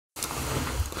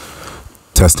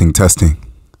Testing, testing.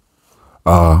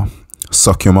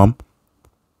 Suck your mum.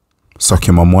 Suck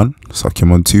your mum 1. Suck your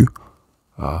mum 2.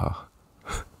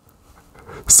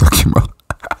 Suck your mum.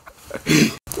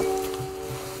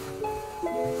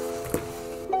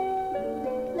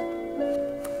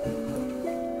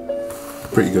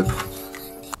 Pretty good.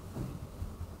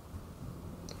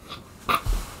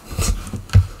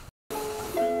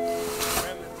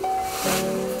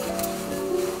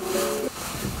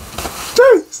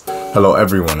 Hello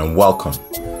everyone and welcome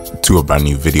to a brand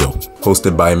new video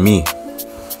hosted by me.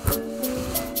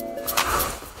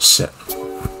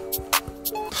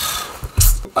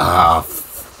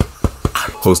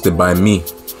 Hosted by me,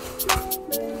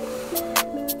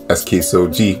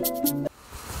 SKSOG,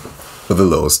 with a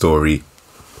little story.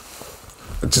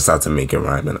 I just had to make it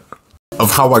rhyme, innit?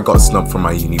 Of how I got snubbed from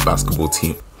my uni basketball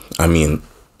team. I mean,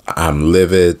 I'm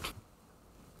livid,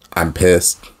 I'm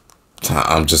pissed,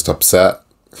 I'm just upset,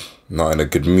 not in a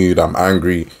good mood, I'm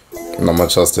angry, not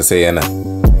much else to say, innit?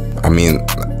 I mean,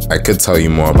 I could tell you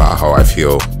more about how I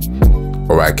feel,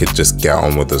 or I could just get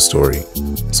on with the story.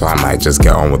 So I might just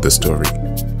get on with the story.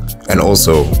 And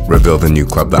also reveal the new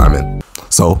club that I'm in.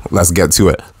 So let's get to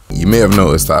it. You may have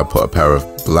noticed that I put a pair of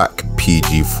black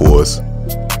PG4s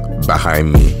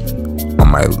behind me on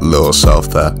my little shelf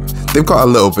there. They've got a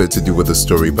little bit to do with the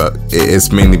story, but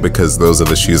it's mainly because those are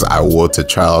the shoes I wore to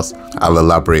trials. I'll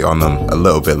elaborate on them a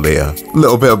little bit later. A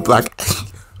little bit of Black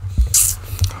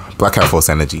Air Force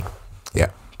energy.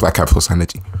 Yeah, Black Air Force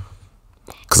energy.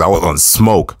 Because I was on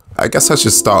smoke. I guess I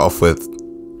should start off with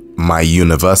my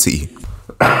university.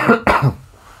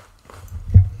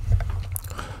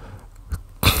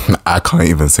 I can't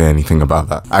even say anything about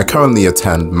that. I currently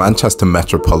attend Manchester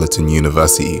Metropolitan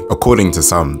University, according to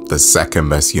some, the second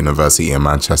best university in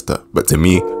Manchester, but to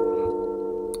me,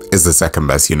 it's the second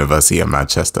best university in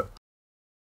Manchester.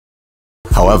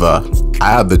 However,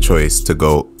 I had the choice to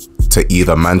go to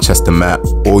either Manchester Met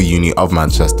or Uni of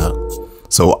Manchester,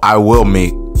 so I will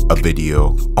make a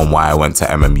video on why I went to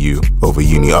MMU over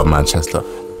Uni of Manchester.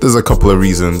 There's a couple of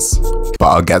reasons, but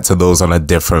I'll get to those on a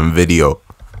different video.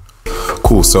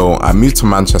 Cool, so I moved to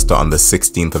Manchester on the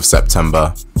 16th of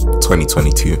September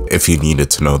 2022, if you needed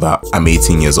to know that. I'm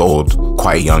 18 years old,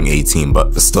 quite young 18,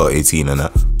 but still 18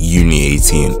 innit? Uni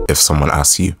 18, if someone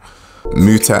asks you.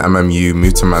 Moved to MMU,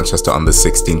 moved to Manchester on the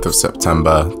 16th of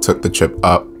September, took the trip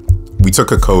up. We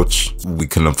took a coach, we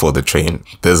couldn't afford the train.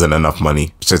 There isn't enough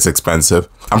money, it's just expensive.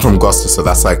 I'm from Gloucester, so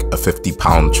that's like a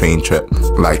 £50 train trip.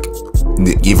 Like,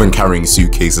 even carrying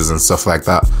suitcases and stuff like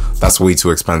that, that's way too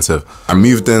expensive. I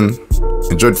moved in,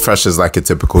 enjoyed freshers like a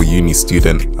typical uni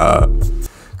student,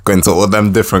 going to all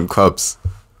them different clubs.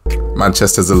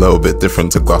 Manchester's a little bit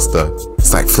different to Gloucester.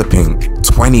 It's like flipping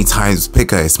 20 times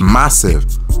bigger, it's massive.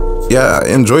 Yeah, I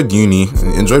enjoyed uni,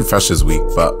 enjoyed freshers week,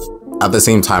 but at the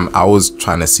same time, I was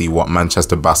trying to see what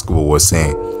Manchester basketball was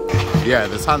saying. Yeah,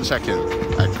 this hand checking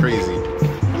like crazy.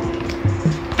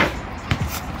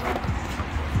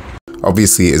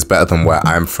 Obviously, it's better than where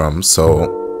I'm from,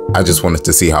 so I just wanted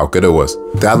to see how good it was.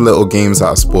 They had little games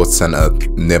at a sports centre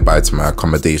nearby to my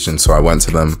accommodation, so I went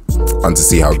to them to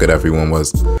see how good everyone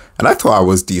was. And I thought I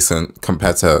was decent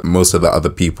compared to most of the other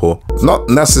people. Not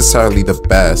necessarily the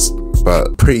best,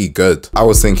 but pretty good. I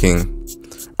was thinking,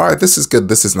 alright, this is good,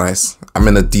 this is nice. I'm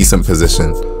in a decent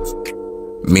position.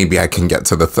 Maybe I can get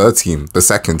to the third team, the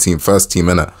second team, first team,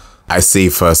 innit? I say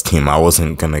first team, I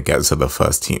wasn't gonna get to the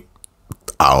first team.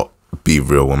 I'll be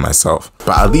real with myself.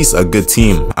 But at least a good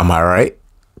team, am I right?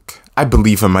 I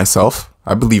believe in myself.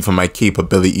 I believe in my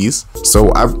capabilities. So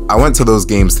I went to those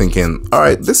games thinking,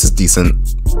 alright, this is decent.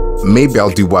 Maybe I'll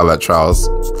do well at trials.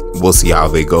 We'll see how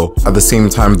they go. At the same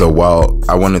time though, while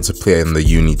I wanted to play in the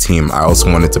uni team, I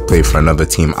also wanted to play for another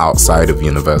team outside of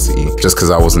university, just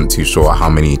because I wasn't too sure how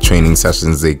many training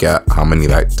sessions they get, how many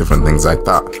like different things like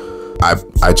that.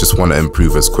 I just want to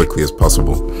improve as quickly as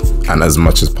possible and as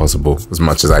much as possible, as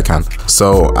much as I can.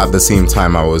 So at the same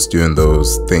time I was doing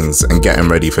those things and getting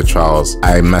ready for trials,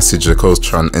 I messaged the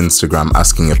coach on Instagram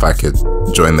asking if I could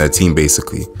join their team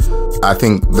basically. I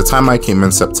think the time I came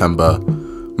in September,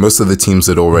 most of the teams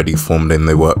had already formed and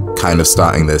they were kind of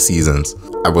starting their seasons.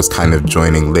 I was kind of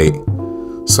joining late.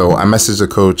 So I messaged the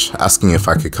coach asking if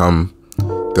I could come.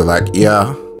 They're like,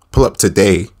 yeah, pull up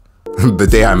today, the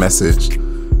day I messaged.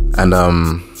 And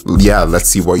yeah, let's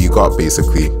see what you got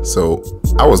basically. So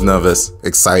I was nervous,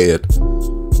 excited,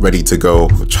 ready to go,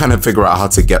 trying to figure out how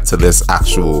to get to this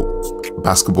actual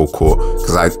basketball court,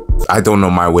 because I don't know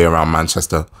my way around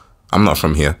Manchester. I'm not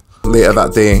from here. Later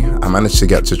that day, I managed to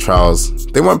get to trials.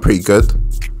 They went pretty good.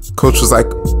 Coach was like,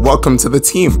 welcome to the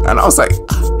team. And I was like,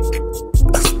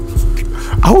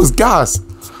 I was gassed.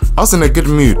 I was in a good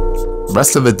mood.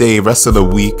 rest of the day, rest of the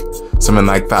week, something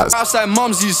like that. Outside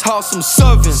Mumsy's house, I'm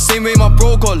serving. Same way my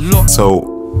bro got locked. So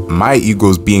my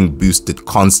ego's being boosted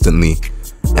constantly,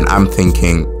 and I'm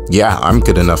thinking, yeah, I'm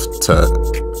good enough to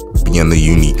be in the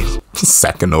uni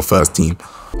second or first team.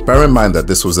 Bear in mind that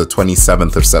this was the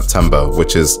 27th of September,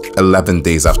 which is 11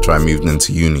 days after I moved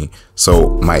into uni.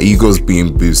 So my ego's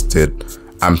being boosted.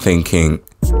 I'm thinking,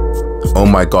 oh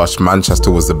my gosh,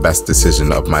 Manchester was the best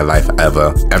decision of my life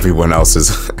ever. Everyone else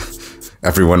is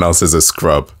everyone else is a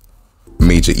scrub.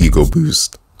 Major ego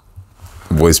boost.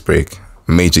 Voice break.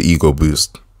 Major ego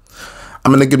boost.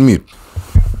 I'm in a good mood.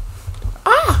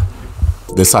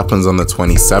 This happens on the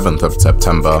 27th of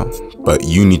September, but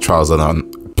uni trials are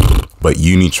on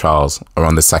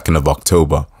the 2nd of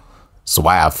October. So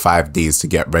I have 5 days to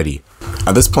get ready.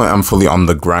 At this point, I'm fully on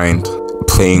the grind,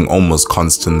 playing almost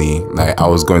constantly. Like, I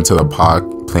was going to the park,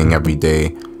 playing every day,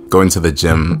 going to the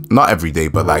gym, not every day,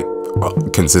 but like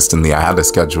consistently. I had a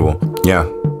schedule. Yeah,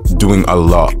 doing a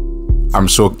lot. I'm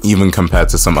sure even compared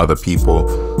to some other people.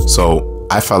 So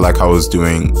I felt like I was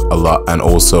doing a lot, and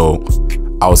also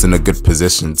I was in a good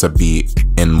position to be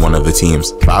in one of the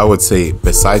teams. But I would say,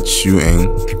 besides shooting,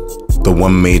 the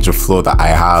one major flaw that I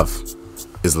have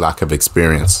is lack of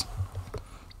experience.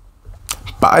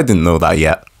 But I didn't know that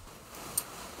yet.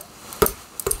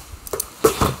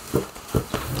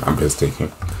 I'm piss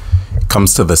taking. It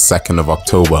comes to the 2nd of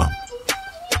October.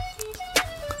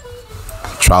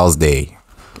 Trials day.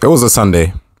 It was a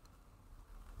Sunday.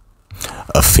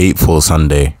 A fateful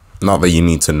Sunday. Not that you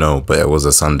need to know, but it was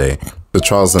a Sunday. The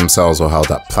trials themselves were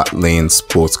held at Platt Lane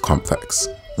Sports Complex,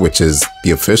 which is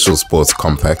the official sports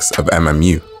complex of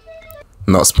MMU.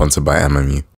 Not sponsored by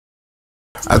MMU.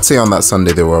 I'd say on that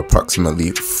Sunday there were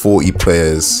approximately 40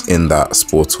 players in that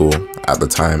sports hall at the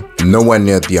time. Nowhere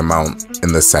near the amount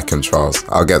in the second trials.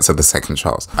 I'll get to the second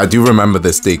trials. I do remember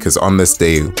this day because on this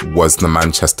day was the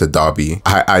Manchester derby.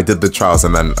 I did the trials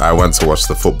and then I went to watch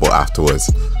the football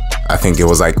afterwards. I think it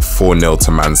was like 4-0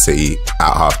 to Man City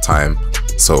at halftime.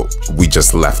 So we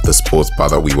just left the sports bar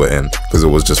that we were in because it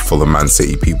was just full of Man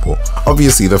City people.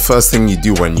 Obviously, the first thing you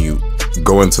do when you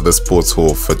go into the sports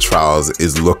hall for trials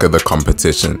is look at the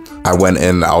competition. I went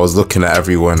in, I was looking at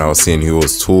everyone, I was seeing who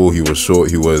was tall, who was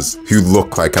short, who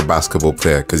looked like a basketball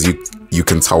player, because you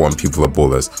can tell when people are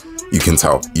ballers. You can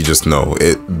tell, you just know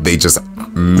it. They just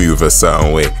move a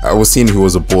certain way. I was seeing who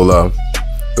was a baller.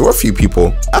 There were a few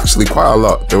people, actually quite a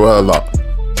lot. There were a lot,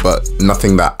 but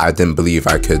nothing that I didn't believe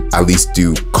I could at least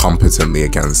do competently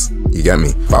against. You get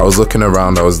me? But I was looking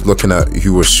around, I was looking at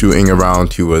who was shooting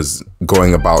around, who was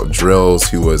going about drills,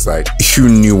 who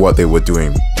knew what they were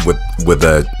doing with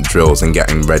the drills and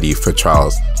getting ready for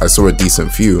trials. I saw a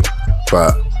decent few,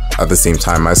 but at the same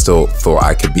time, I still thought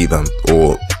I could beat them,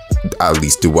 or at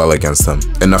least do well against them,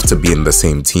 enough to be in the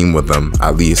same team with them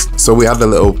at least. So we had a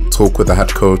little talk with the head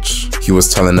coach. He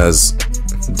was telling us,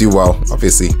 do well,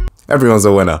 obviously. Everyone's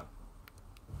a winner,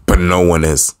 but no one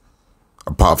is,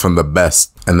 apart from the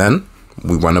best. And then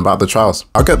we went about the trials.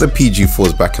 I'll get the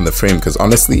PG4s back in the frame because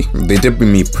honestly, they did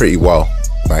bring me pretty well.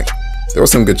 Like, there were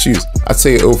some good shoes. I'd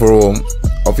say overall,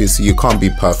 obviously you can't be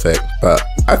perfect, but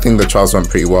I think the trials went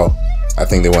pretty well. I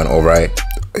think they went all right.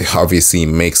 Obviously,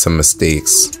 make some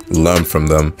mistakes, learn from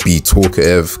them, be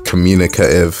talkative,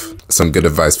 communicative. Some good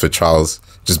advice for trials: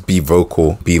 just be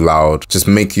vocal, be loud, just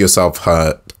make yourself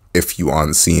heard if you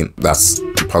aren't seen. That's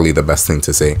probably the best thing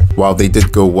to say. While they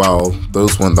did go well,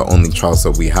 those weren't the only trials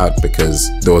that we had because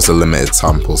there was a limited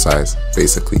sample size,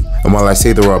 basically. And while I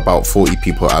say there were about 40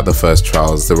 people at the first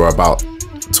trials, there were about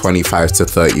 25 to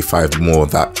 35 more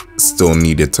that still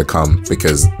needed to come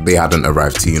because they hadn't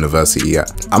arrived to university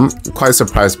yet. I'm quite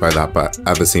surprised by that, but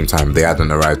at the same time, they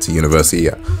hadn't arrived to university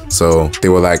yet. So they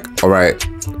were like, all right,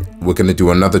 we're gonna do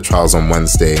another trials on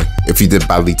Wednesday. If you did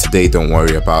badly today, don't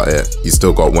worry about it. You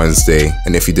still got Wednesday.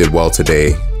 And if you did well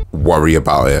today, worry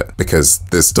about it because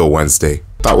there's still Wednesday.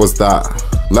 That was that.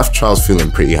 Left trials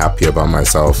feeling pretty happy about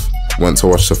myself. Went to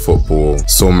watch the football,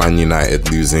 saw Man United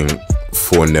losing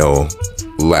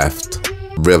 4-0, left,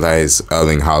 realized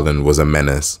Erling Haaland was a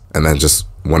menace, and then just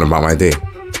went about my day.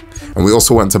 And we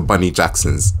also went to Bunny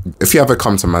Jackson's. If you ever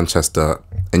come to Manchester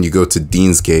and you go to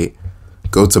Deansgate,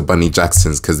 go to Bunny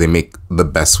Jackson's because they make the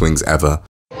best wings ever.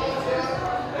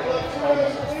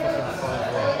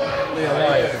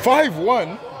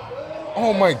 5-1?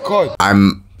 Oh my god.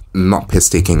 I'm not piss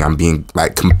taking, I'm being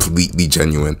like completely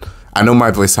genuine. I know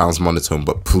my voice sounds monotone,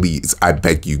 but please, I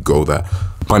beg you, go there.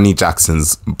 Bunny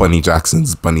Jackson's, Bunny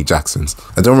Jackson's, Bunny Jackson's.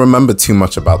 I don't remember too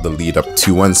much about the lead up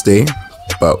to Wednesday,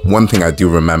 but one thing I do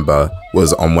remember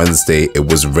was on Wednesday, it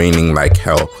was raining like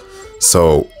hell.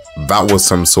 So that was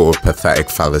some sort of pathetic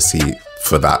fallacy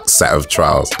for that set of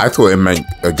trials. I thought it meant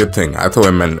a good thing. I thought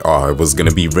it meant, oh, it was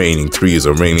gonna be raining threes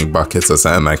or raining buckets or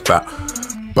something like that.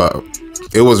 But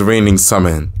it was raining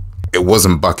something. It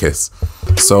wasn't buckets.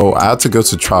 So I had to go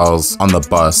to trials on the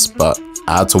bus, but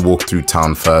I had to walk through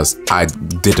town first. I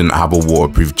didn't have a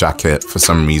waterproof jacket for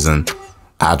some reason.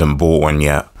 I hadn't bought one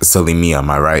yet. Silly me, am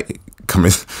I right?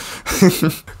 Coming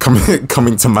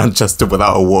to Manchester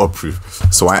without a waterproof.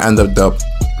 So I ended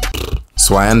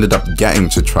up getting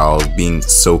to trials being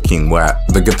soaking wet.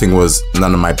 The good thing was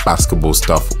none of my basketball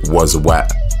stuff was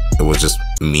wet. It was just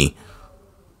me.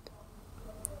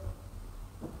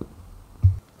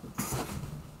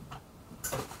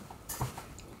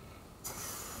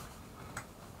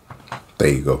 There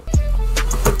you go.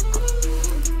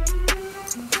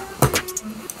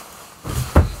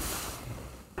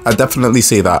 I definitely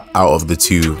say that out of the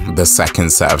two, the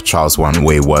second set of trials went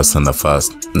way worse than the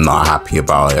first. Not happy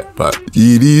about it, but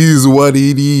it is what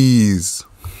it is.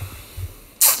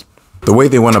 The way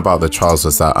they went about the trials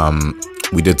was that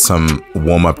we did some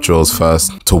warm-up drills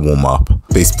first to warm up.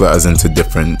 They split us into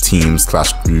different teams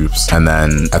 / groups, and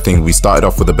then I think we started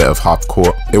off with a bit of half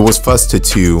court. It was 1st to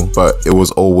 2, but it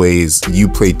was always you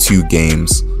play 2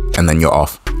 games and then you're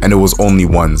off. And it was only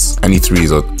ones. Any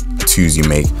 3s or 2s you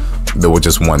make, there were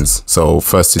just ones. So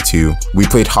 1st to 2, we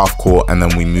played half court and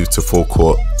then we moved to full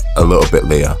court a little bit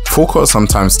later. Full court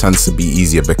sometimes tends to be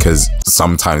easier because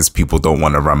sometimes people don't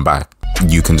want to run back.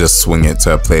 You can just swing it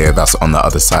to a player that's on the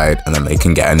other side and then they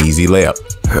can get an easy layup.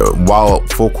 While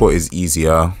full court is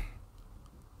easier,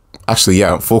 actually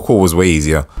yeah, full court was way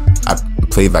easier. I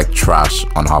played like trash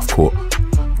on half court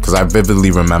because I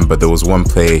vividly remember there was one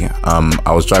play,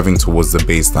 I was driving towards the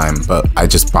baseline, but I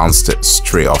just bounced it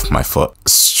straight off my foot,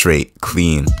 straight,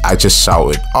 clean. I just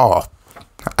shouted, oh,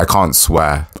 I can't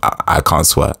swear. I can't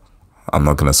swear. I'm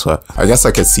not gonna sweat. I guess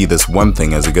I could see this one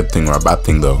thing as a good thing or a bad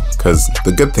thing though, because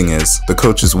the good thing is the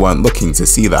coaches weren't looking to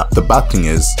see that. The bad thing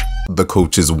is the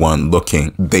coaches weren't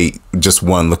looking. They just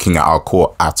weren't looking at our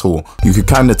court at all. You could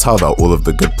kind of tell that all of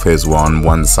the good players were on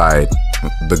one side.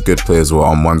 The good players were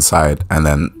on one side and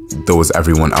then there was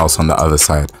everyone else on the other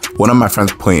side. One of my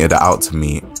friends pointed it out to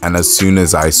me, and as soon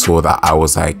as I saw that, I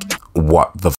was like,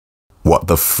 what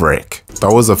the frick?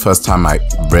 That was the first time I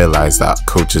realized that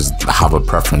coaches have a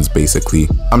preference, basically.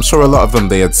 I'm sure a lot of them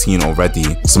they had seen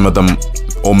already. Some of them,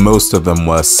 or most of them,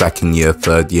 were 2nd year,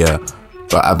 3rd year.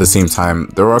 But at the same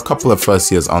time, there were a couple of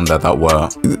 1st years on there that were,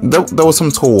 there were some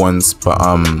tall ones, but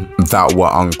that were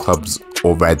on clubs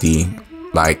already.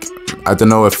 Like, I don't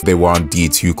know if they were on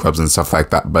D2 clubs and stuff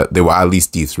like that, but they were at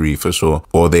least D3 for sure.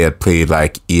 Or they had played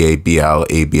like EABL,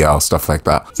 ABL, stuff like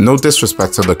that. No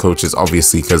disrespect to the coaches,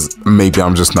 obviously, because maybe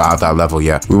I'm just not at that level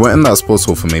yet. We went in that sports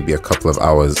hall for maybe a couple of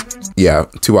hours. Yeah,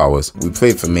 2 hours. We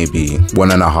played for maybe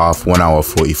 1.5, 1 hour,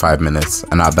 45 minutes.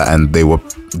 And at the end, they were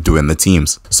doing the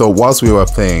teams. So whilst we were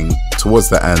playing, towards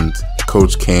the end,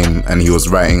 coach came and he was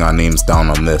writing our names down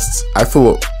on lists. I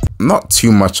thought not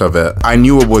too much of it. I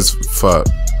knew it was for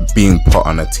being put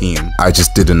on a team. I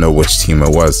just didn't know which team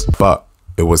it was. But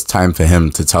it was time for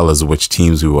him to tell us which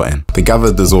teams we were in. They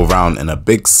gathered us all round in a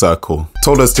big circle,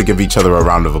 told us to give each other a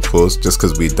round of applause just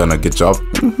because we'd done a good job.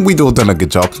 We'd all done a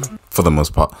good job for the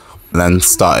most part. And then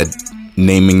started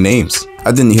naming names.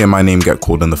 I didn't hear my name get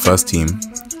called in the first team.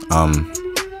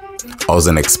 I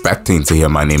wasn't expecting to hear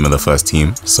my name in the first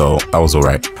team, so that was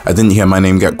alright. I didn't hear my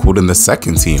name get called in the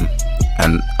second team.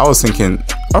 And I was thinking,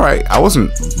 alright, I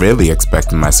wasn't really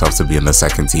expecting myself to be in the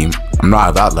second team. I'm not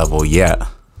at that level yet.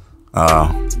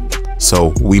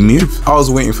 So we moved. I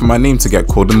was waiting for my name to get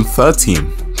called in the third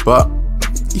team, but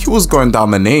he was going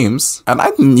down the names and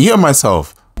I didn't hear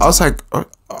myself. I was like,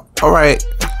 alright,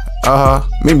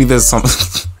 maybe there's some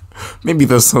maybe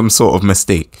there's some sort of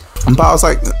mistake. But I was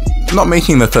like, not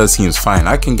making the third team is fine.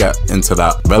 I can get into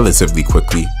that relatively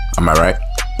quickly. Am I right?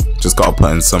 Just gotta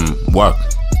put in some work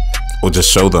or just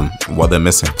show them what they're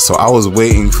missing. So I was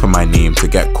waiting for my name to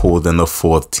get called in the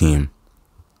fourth team.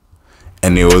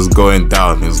 And it was going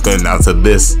down. It was going down to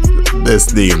this name,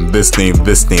 this name, this name,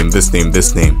 this name, this name,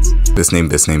 this name, this name,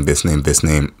 this name, this name, this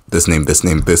name, this name, this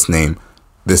name, this name,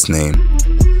 this name.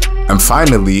 And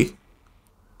finally,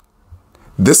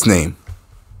 this name.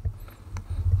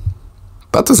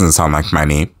 That doesn't sound like my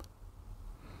name.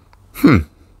 I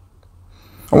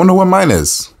wonder what mine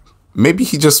is. Maybe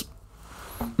he just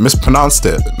mispronounced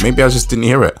it. Maybe I just didn't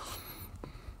hear it.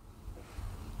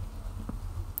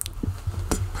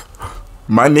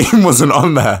 My name wasn't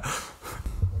on there.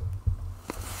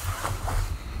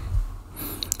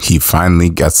 He finally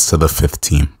gets to the fifth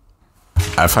team.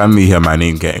 I finally hear my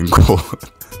name getting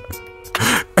called.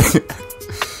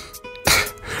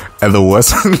 And the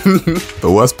worst,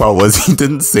 the worst part was he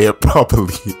didn't say it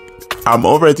properly. I'm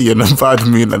already in a bad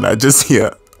mood and I just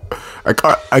hear, I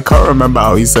can't remember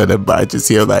how he said it, but I just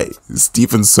hear like,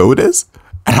 Stephen Sodas?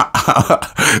 And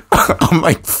I'm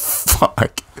like,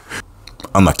 fuck.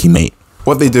 Unlucky, mate.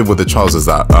 What they did with the trials is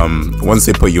that once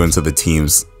they put you into the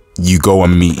teams, you go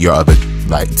and meet your other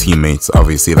like teammates.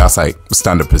 Obviously, that's like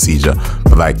standard procedure.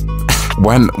 But like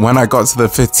when I got to the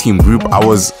 5th team group,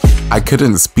 I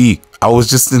couldn't speak. I was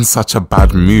just in such a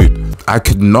bad mood. I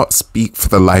could not speak for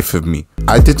the life of me.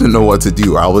 I didn't know what to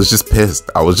do. I was just pissed.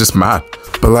 I was just mad.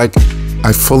 But like,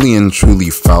 I fully and truly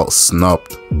felt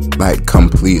snubbed, like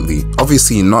completely.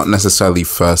 Obviously not necessarily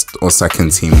 1st or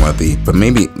 2nd team worthy, but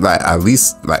maybe like at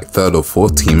least like 3rd or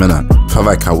 4th team, innit? Felt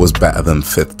like I was better than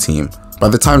 5th team. By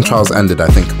the time trials ended, I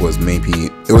think it was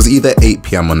either 8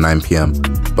 PM or 9 PM,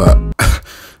 but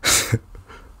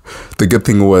the good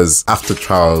thing was after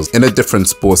trials, in a different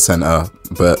sports center,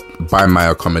 but by my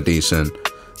accommodation,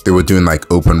 they were doing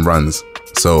like open runs.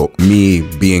 So me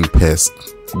being pissed,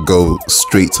 go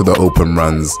straight to the open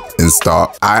runs and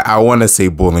start. I want to say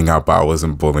balling out, but I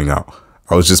wasn't balling out.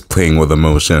 I was just playing with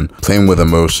emotion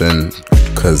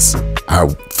because I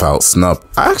felt snubbed.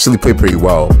 I actually played pretty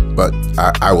well, but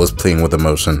I was playing with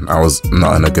emotion. I was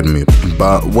not in a good mood.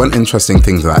 But one interesting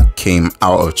thing that came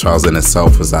out of trials in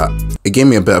itself was that it gave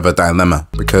me a bit of a dilemma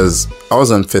because I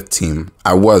was on 5th team.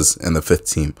 I was in the 5th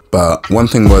team. But one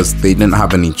thing was they didn't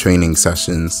have any training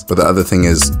sessions. But the other thing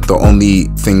is the only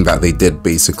thing that they did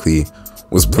basically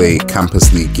was play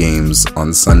campus league games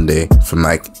on Sunday from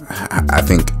like, I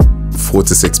think 4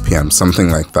 to 6 PM, something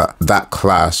like that. That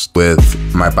clashed with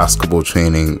my basketball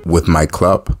training with my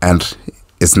club, and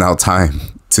it's now time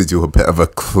to do a bit of a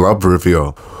club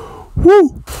reveal.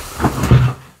 Woo!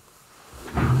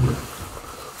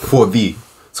 For the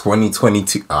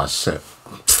 2022, shit,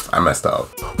 I messed up.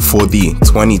 For the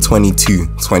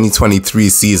 2022-2023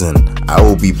 season, I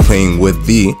will be playing with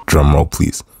the, drumroll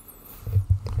please.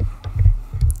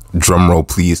 Drumroll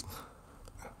please.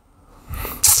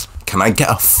 Can I get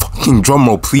a fucking drum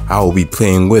roll, please? I will be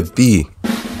playing with the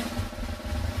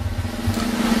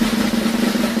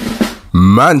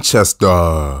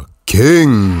Manchester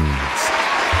Kings.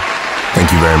 Thank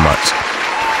you very much.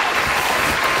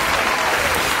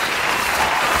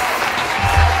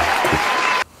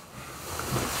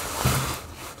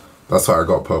 That's why I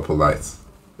got purple lights,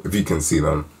 if you can see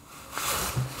them.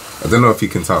 I don't know if you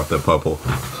can tell if they're purple.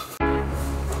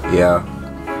 Yeah.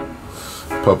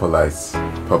 Purple lights,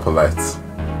 purple lights,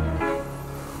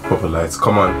 purple lights.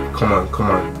 Come on, come on, come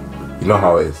on. You know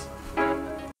how it is.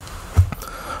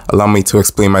 Allow me to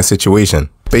explain my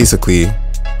situation. Basically,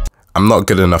 I'm not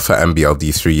good enough for NBL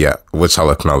D3 yet, which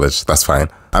I'll acknowledge, that's fine.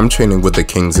 I'm training with the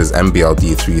Kings' NBL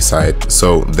D3 side,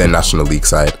 so their National League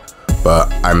side.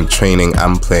 But I'm training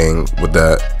and playing with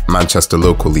the Manchester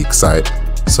Local League side,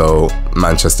 so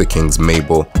Manchester Kings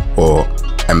Mabel, or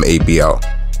MABL,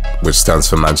 which stands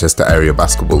for Manchester Area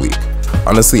Basketball League.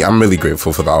 Honestly, I'm really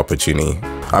grateful for the opportunity.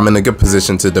 I'm in a good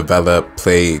position to develop,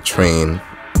 play, train,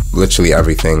 literally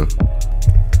everything.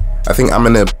 I think I'm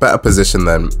in a better position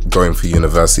than going for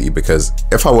university, because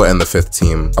if I were in the 5th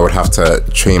team, I would have to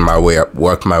train my way up,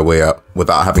 work my way up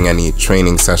without having any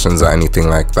training sessions or anything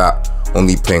like that,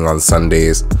 only playing on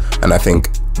Sundays. And I think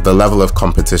the level of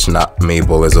competition at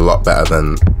Mabel is a lot better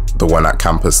than the one at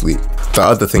Campus League. The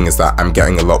other thing is that I'm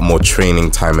getting a lot more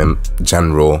training time in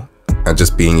general and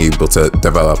just being able to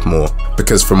develop more.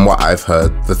 Because from what I've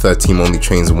heard, the 3rd team only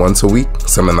trains once a week,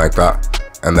 something like that,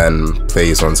 and then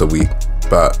plays once a week.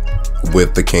 But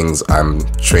with the Kings, I'm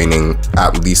training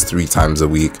at least 3 times a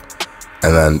week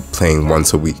and then playing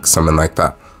once a week, something like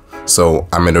that. So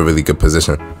I'm in a really good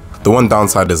position. The one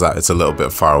downside is that it's a little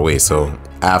bit far away, so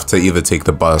I have to either take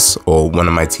the bus or one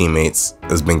of my teammates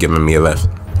has been giving me a lift.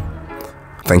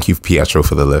 Thank you, Pietro,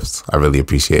 for the lifts. I really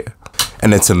appreciate it.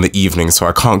 And it's in the evening, so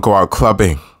I can't go out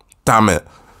clubbing. Damn it.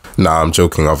 Nah, I'm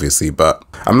joking, obviously, but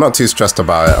I'm not too stressed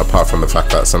about it, apart from the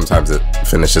fact that sometimes it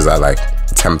finishes at like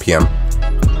 10 PM,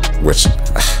 which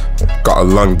got a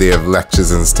long day of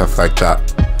lectures and stuff like that,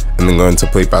 and then going to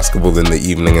play basketball in the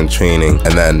evening and training,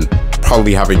 and then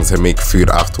probably having to make food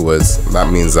afterwards.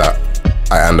 That means that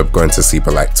I end up going to sleep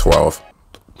at like 12,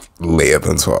 later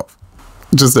than 12,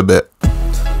 just a bit.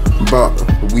 But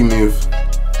we move.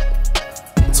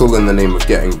 It's all in the name of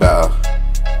getting better,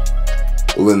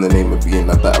 all in the name of being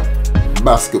a better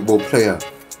basketball player.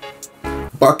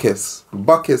 Buckets,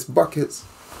 buckets, buckets.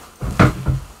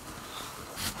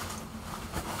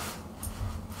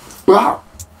 Bah!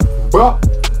 Bah!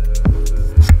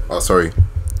 Oh, sorry.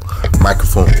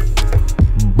 Microphone.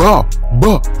 Bah!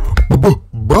 Bah! Bah!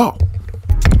 Bah!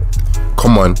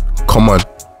 Come on, come on.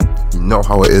 know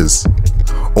how it is.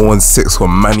 0-6 with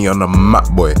Manny on the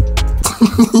map, boy.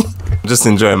 Just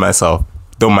enjoying myself.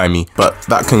 Don't mind me. But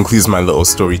that concludes my little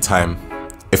story time.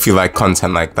 If you like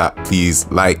content like that, please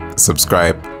like,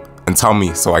 subscribe, and tell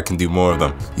me so I can do more of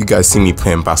them. You guys see me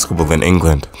playing basketball in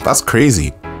England. That's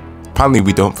crazy. Apparently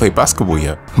we don't play basketball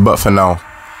yet. But for now,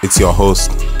 it's your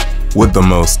host with the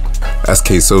most,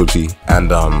 SK Soji,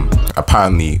 and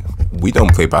apparently we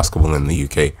don't play basketball in the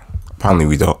UK. Apparently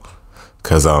we don't,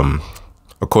 because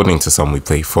according to some, we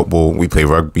play football, we play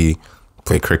rugby,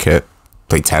 play cricket,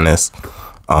 play tennis,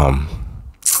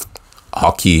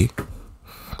 hockey.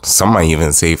 Some might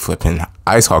even say flipping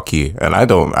ice hockey, and I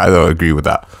don't agree with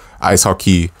that. Ice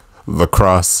hockey,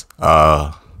 lacrosse,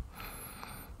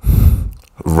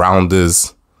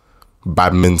 rounders,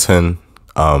 badminton,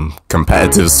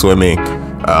 competitive swimming.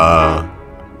 I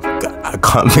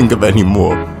can't think of any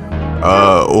more.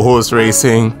 Horse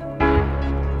racing.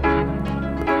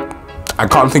 I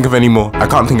can't think of any more.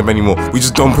 We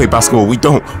just don't play basketball. We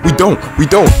don't.